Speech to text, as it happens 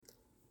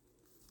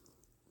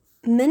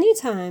Many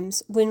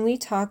times when we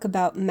talk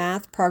about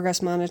math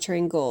progress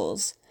monitoring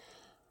goals,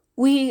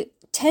 we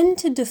tend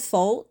to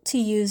default to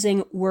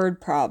using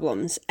word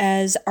problems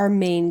as our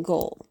main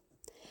goal.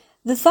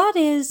 The thought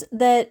is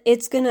that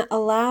it's going to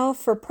allow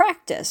for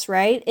practice,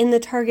 right? In the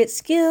target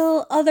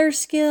skill, other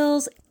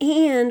skills,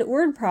 and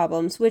word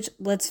problems, which,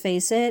 let's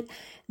face it,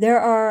 there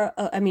are,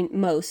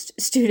 most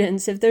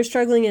students, if they're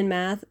struggling in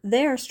math,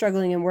 they are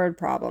struggling in word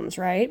problems,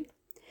 right?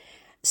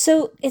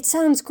 So it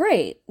sounds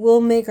great. We'll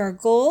make our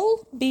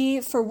goal be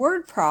for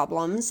word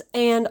problems,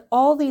 and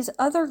all these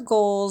other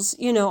goals,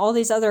 all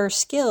these other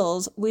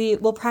skills,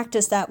 we'll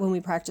practice that when we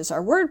practice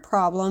our word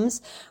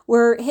problems.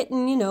 We're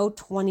hitting,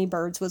 20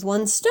 birds with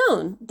one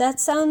stone.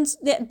 That's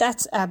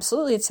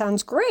absolutely, it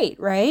sounds great,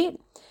 right?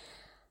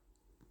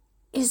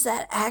 Is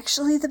that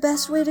actually the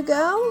best way to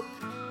go?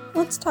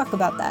 Let's talk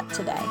about that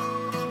today.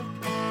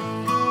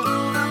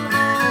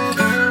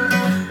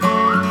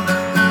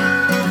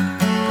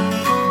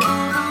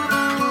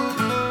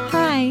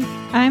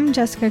 I'm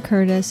Jessica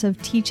Curtis of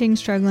Teaching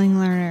Struggling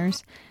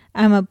Learners.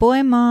 I'm a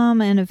boy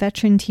mom and a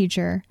veteran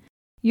teacher.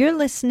 You're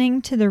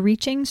listening to the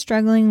Reaching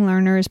Struggling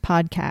Learners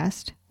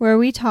podcast, where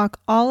we talk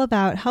all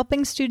about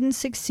helping students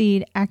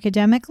succeed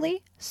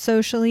academically,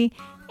 socially,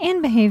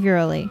 and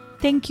behaviorally.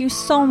 Thank you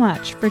so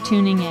much for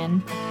tuning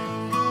in.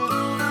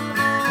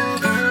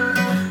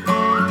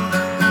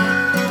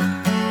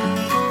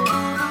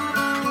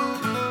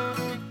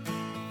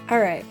 All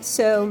right,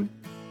 so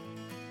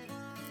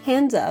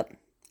hands up.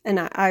 And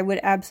I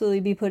would absolutely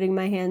be putting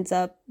my hands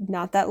up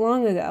not that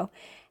long ago.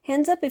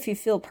 Hands up if you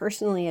feel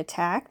personally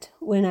attacked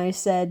when I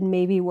said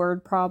maybe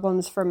word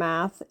problems for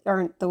math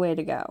aren't the way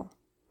to go.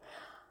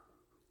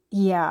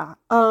 Yeah,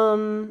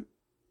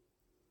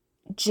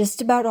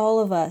 just about all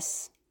of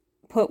us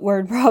put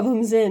word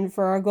problems in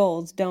for our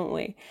goals, don't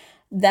we?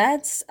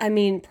 That's,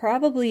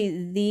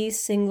 probably the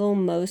single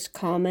most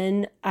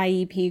common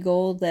IEP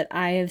goal that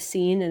I have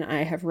seen, and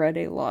I have read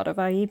a lot of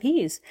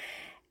IEPs.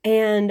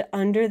 And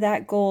under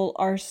that goal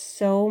are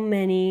so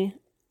many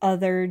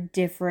other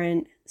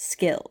different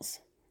skills,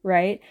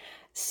 right?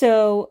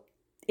 So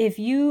if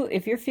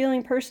you're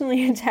feeling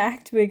personally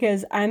attacked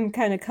because I'm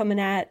kind of coming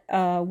at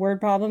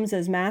word problems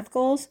as math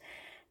goals,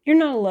 you're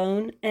not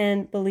alone.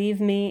 And believe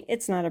me,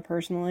 it's not a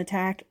personal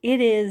attack.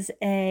 It is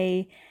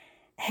hey,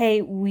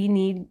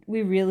 we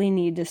really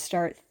need to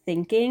start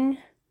thinking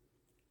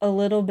a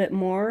little bit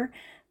more,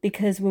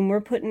 because when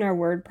we're putting our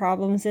word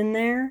problems in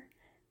there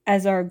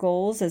as our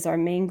goals, as our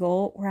main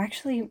goal, we're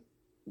actually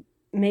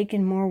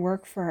making more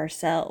work for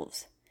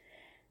ourselves.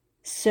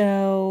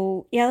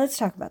 So yeah, let's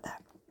talk about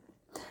that.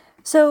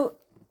 So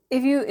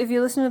if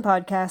you listen to the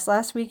podcast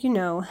last week,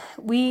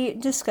 we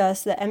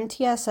discussed the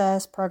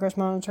MTSS progress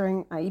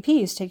monitoring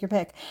IEPs, take your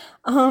pick.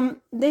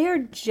 They are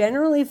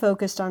generally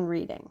focused on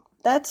reading.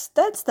 That's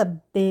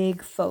the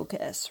big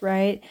focus,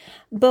 right?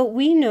 But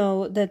we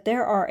know that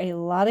there are a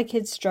lot of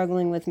kids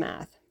struggling with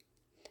math.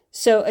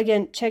 So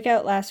again, check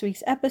out last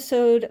week's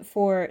episode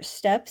for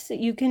steps that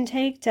you can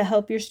take to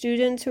help your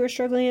students who are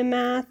struggling in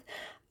math.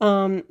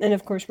 And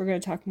of course, we're going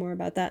to talk more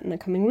about that in the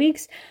coming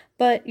weeks,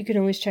 but you can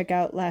always check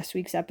out last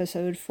week's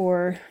episode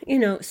for,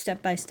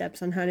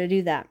 step-by-steps on how to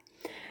do that.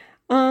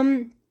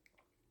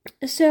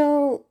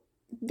 So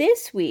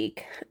this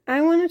week,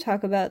 I want to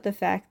talk about the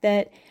fact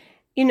that,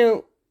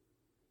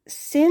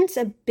 since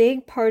a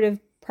big part of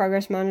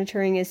progress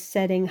monitoring is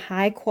setting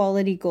high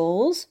quality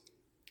goals,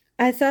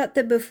 I thought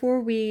that before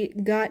we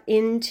got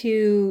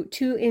into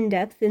too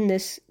in-depth in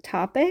this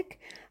topic,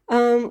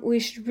 we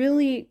should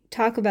really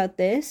talk about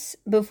this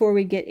before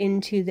we get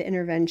into the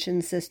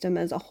intervention system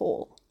as a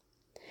whole.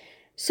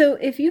 So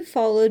if you've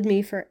followed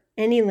me for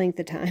any length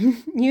of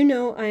time,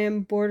 I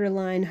am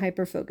borderline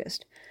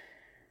hyper-focused.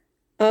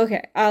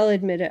 Okay, I'll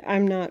admit it,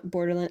 I'm not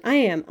borderline. I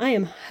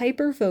am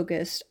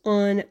hyper-focused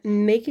on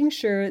making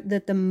sure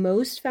that the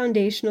most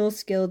foundational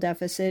skill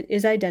deficit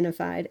is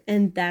identified,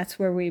 and that's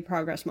where we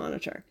progress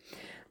monitor.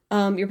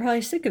 You're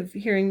probably sick of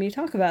hearing me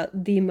talk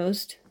about the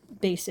most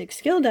basic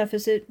skill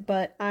deficit,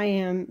 but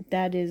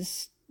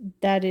that's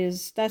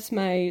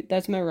my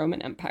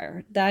Roman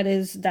Empire. That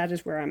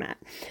is where I'm at.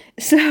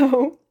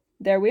 So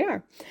there we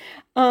are.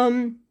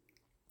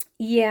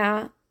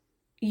 Yeah.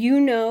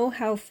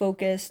 How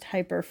focused,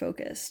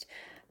 hyper-focused,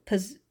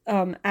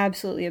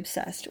 absolutely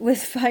obsessed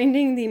with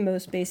finding the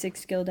most basic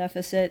skill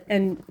deficit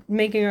and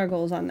making our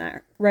goals on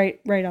that, right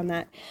on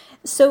that.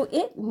 So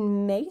it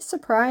may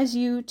surprise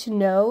you to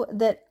know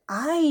that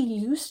I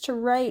used to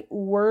write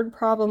word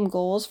problem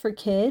goals for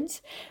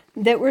kids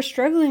that were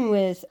struggling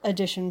with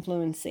addition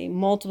fluency,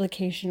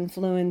 multiplication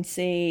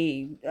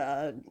fluency,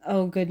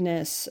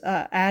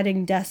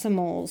 adding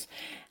decimals,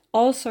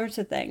 all sorts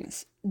of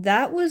things.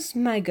 That was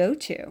my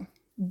go-to.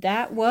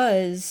 That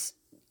was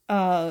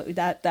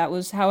that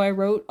was how I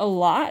wrote a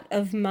lot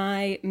of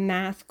my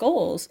math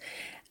goals.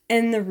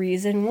 And the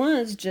reason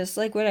was just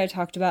like what I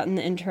talked about in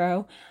the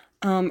intro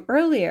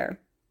earlier.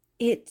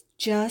 it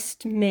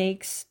just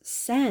makes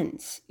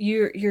sense.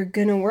 You're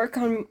gonna work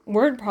on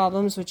word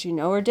problems, which you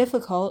know are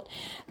difficult,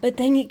 but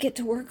then you get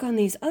to work on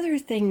these other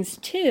things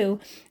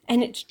too,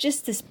 and it's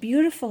just this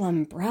beautiful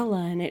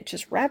umbrella, and it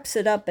just wraps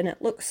it up, and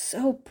it looks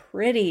so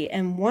pretty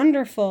and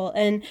wonderful,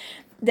 and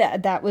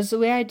that was the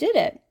way I did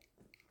it.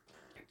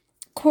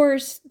 Of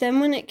course, then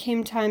when it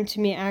came time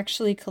to me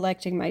actually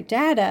collecting my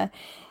data,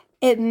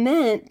 it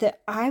meant that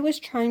I was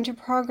trying to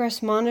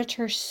progress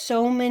monitor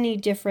so many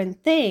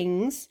different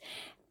things,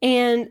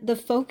 and the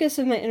focus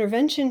of my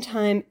intervention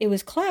time, it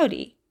was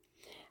cloudy.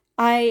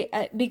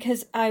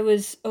 Because I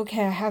was,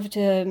 okay, I have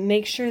to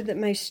make sure that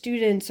my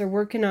students are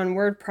working on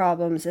word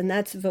problems, and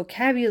that's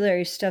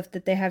vocabulary stuff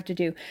that they have to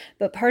do.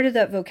 But part of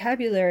that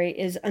vocabulary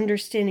is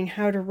understanding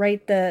how to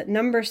write the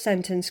number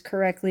sentence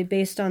correctly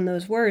based on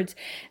those words.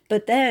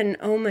 But then,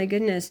 oh my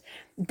goodness,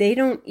 they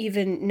don't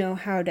even know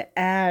how to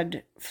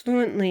add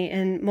fluently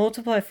and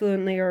multiply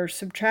fluently or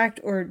subtract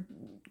or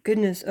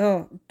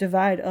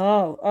divide.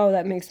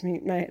 That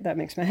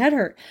makes my head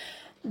hurt.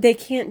 They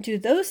can't do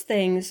those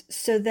things.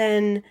 So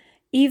then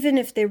even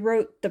if they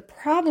wrote the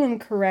problem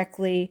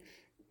correctly,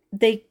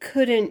 they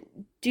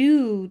couldn't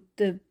do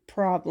the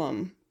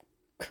problem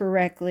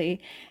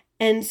correctly.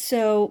 And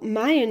so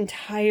my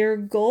entire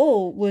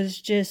goal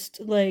was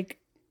just like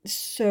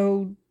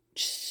the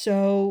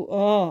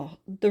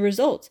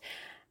results.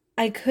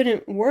 I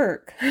couldn't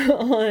work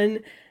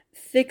on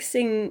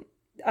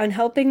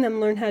helping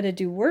them learn how to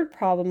do word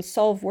problems,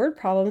 solve word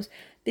problems,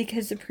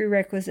 because the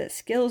prerequisite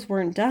skills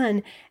weren't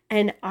done.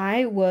 And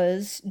I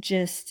was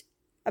just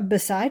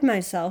beside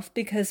myself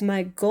because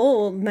my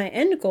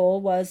end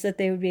goal was that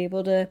they would be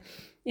able to,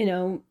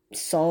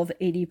 solve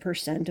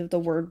 80% of the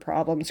word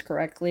problems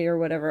correctly or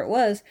whatever it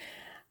was.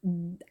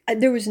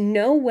 There was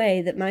no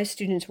way that my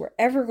students were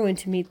ever going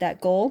to meet that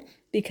goal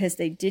because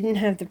they didn't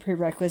have the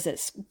prerequisite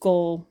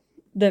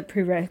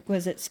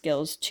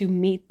skills to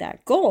meet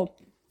that goal.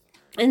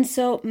 And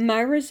so my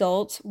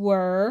results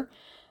were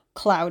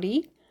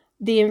cloudy.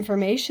 The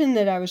information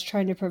that I was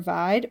trying to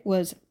provide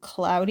was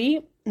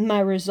cloudy.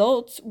 My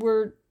results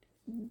were,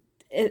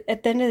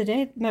 at the end of the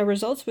day, my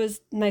results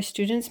was my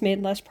students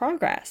made less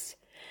progress.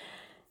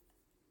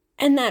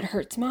 And that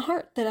hurts my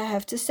heart that I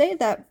have to say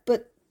that,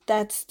 but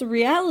that's the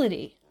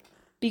reality.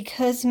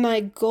 Because my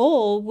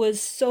goal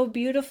was so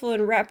beautiful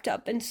and wrapped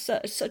up in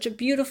such a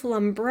beautiful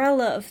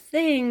umbrella of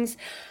things,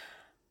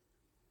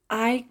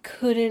 I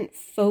couldn't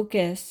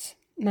focus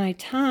my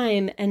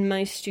time, and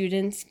my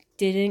students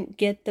didn't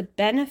get the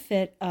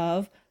benefit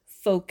of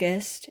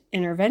focused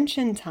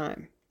intervention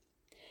time.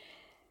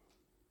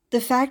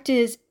 The fact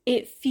is,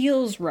 it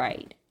feels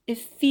right. It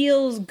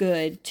feels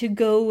good to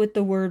go with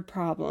the word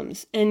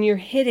problems, and you're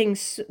hitting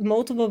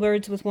multiple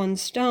birds with one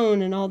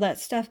stone and all that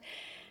stuff,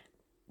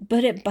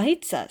 but it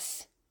bites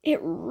us. It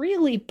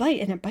really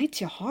bites, and it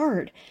bites you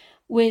hard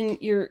when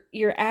you're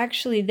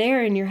actually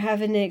there and you're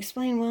having to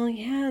explain,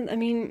 we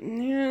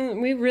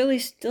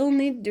really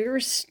we're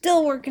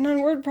still working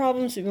on word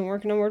problems. We've been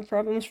working on word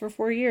problems for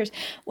 4 years.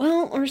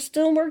 Well, we're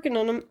still working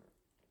on them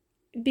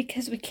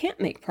because we can't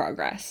make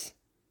progress,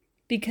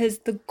 because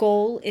the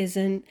goal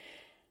isn't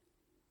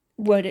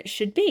what it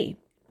should be.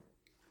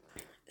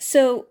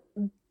 So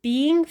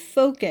being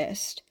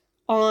focused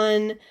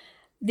on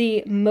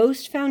the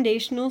most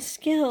foundational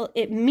skill,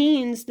 it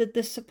means that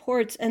the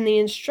supports and the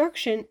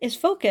instruction is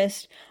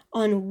focused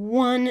on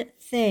one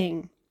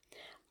thing,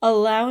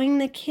 allowing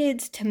the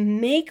kids to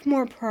make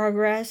more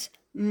progress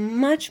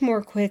much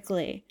more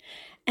quickly.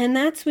 And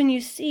that's when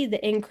you see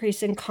the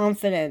increase in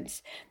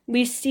confidence.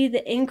 We see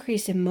the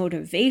increase in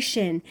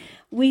motivation.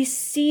 We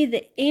see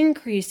the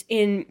increase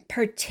in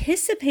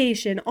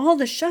participation, all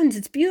the shuns.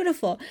 It's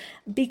beautiful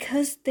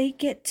because they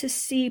get to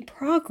see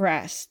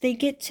progress. They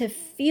get to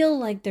feel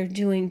like they're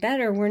doing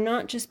better. We're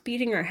not just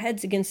beating our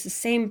heads against the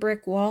same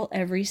brick wall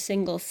every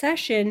single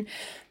session,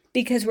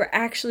 because we're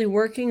actually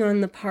working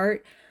on the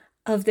part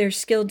of their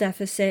skill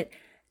deficit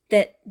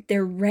that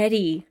they're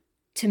ready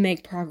to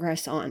make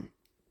progress on.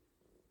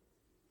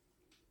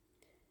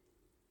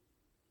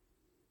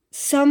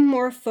 Some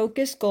more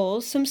focused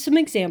goals, some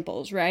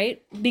examples,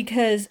 right?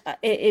 Because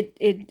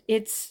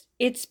it's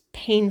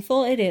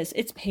painful.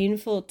 It's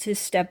painful to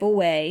step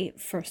away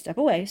from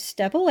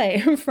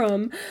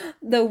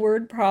the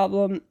word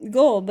problem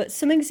goal. But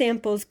some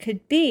examples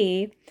could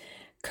be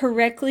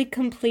correctly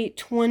complete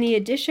 20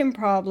 addition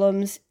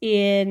problems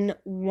in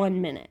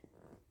 1 minute.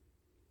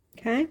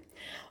 Okay?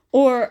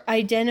 Or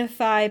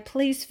identify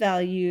place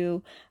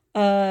value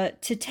to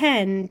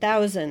 10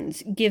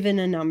 thousands given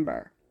a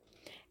number.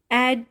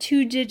 Add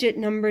 2-digit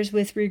numbers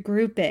with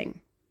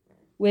regrouping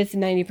with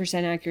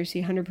 90%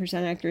 accuracy,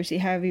 100% accuracy,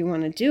 however you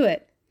want to do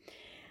it.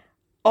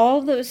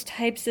 All those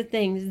types of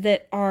things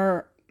that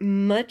are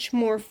much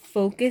more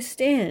focused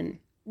in,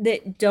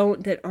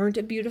 that aren't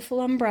a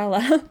beautiful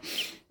umbrella,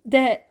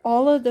 that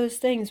all of those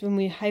things, when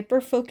we hyper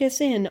focus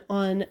in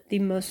on the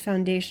most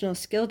foundational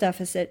skill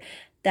deficit,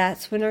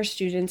 that's when our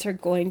students are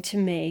going to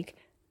make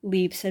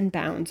leaps and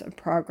bounds of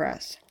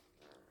progress.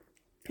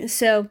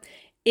 So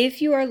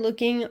If you are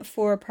looking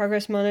for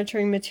progress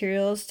monitoring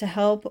materials to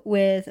help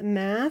with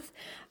math,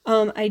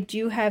 I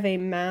do have a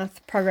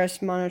math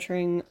progress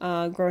monitoring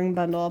growing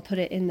bundle. I'll put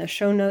it in the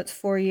show notes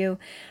for you.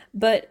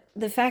 But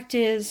the fact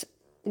is,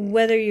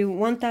 whether you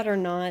want that or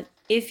not,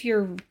 if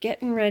you're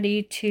getting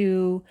ready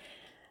to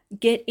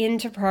get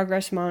into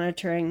progress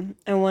monitoring,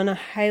 I want to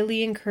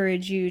highly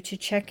encourage you to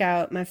check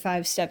out my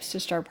 5 steps to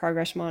start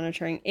progress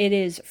monitoring. It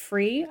is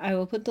free. I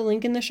will put the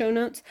link in the show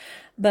notes,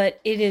 but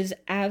it is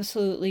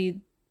absolutely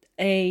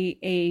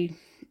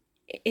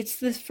it's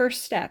the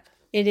first step.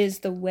 It is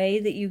the way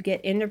that you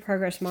get into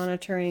progress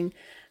monitoring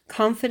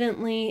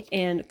confidently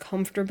and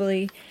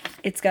comfortably.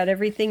 It's got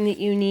everything that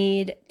you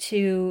need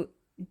to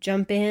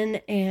jump in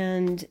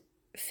and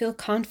feel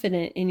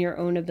confident in your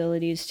own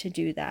abilities to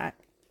do that.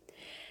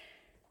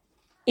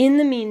 In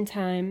the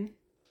meantime,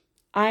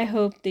 I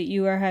hope that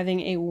you are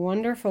having a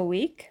wonderful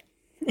week,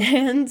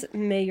 and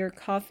may your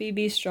coffee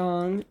be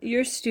strong,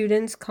 your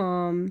students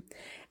calm,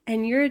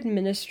 and your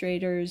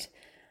administrators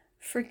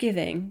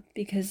forgiving,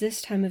 because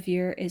this time of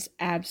year is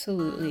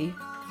absolutely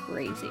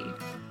crazy.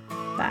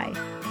 Bye.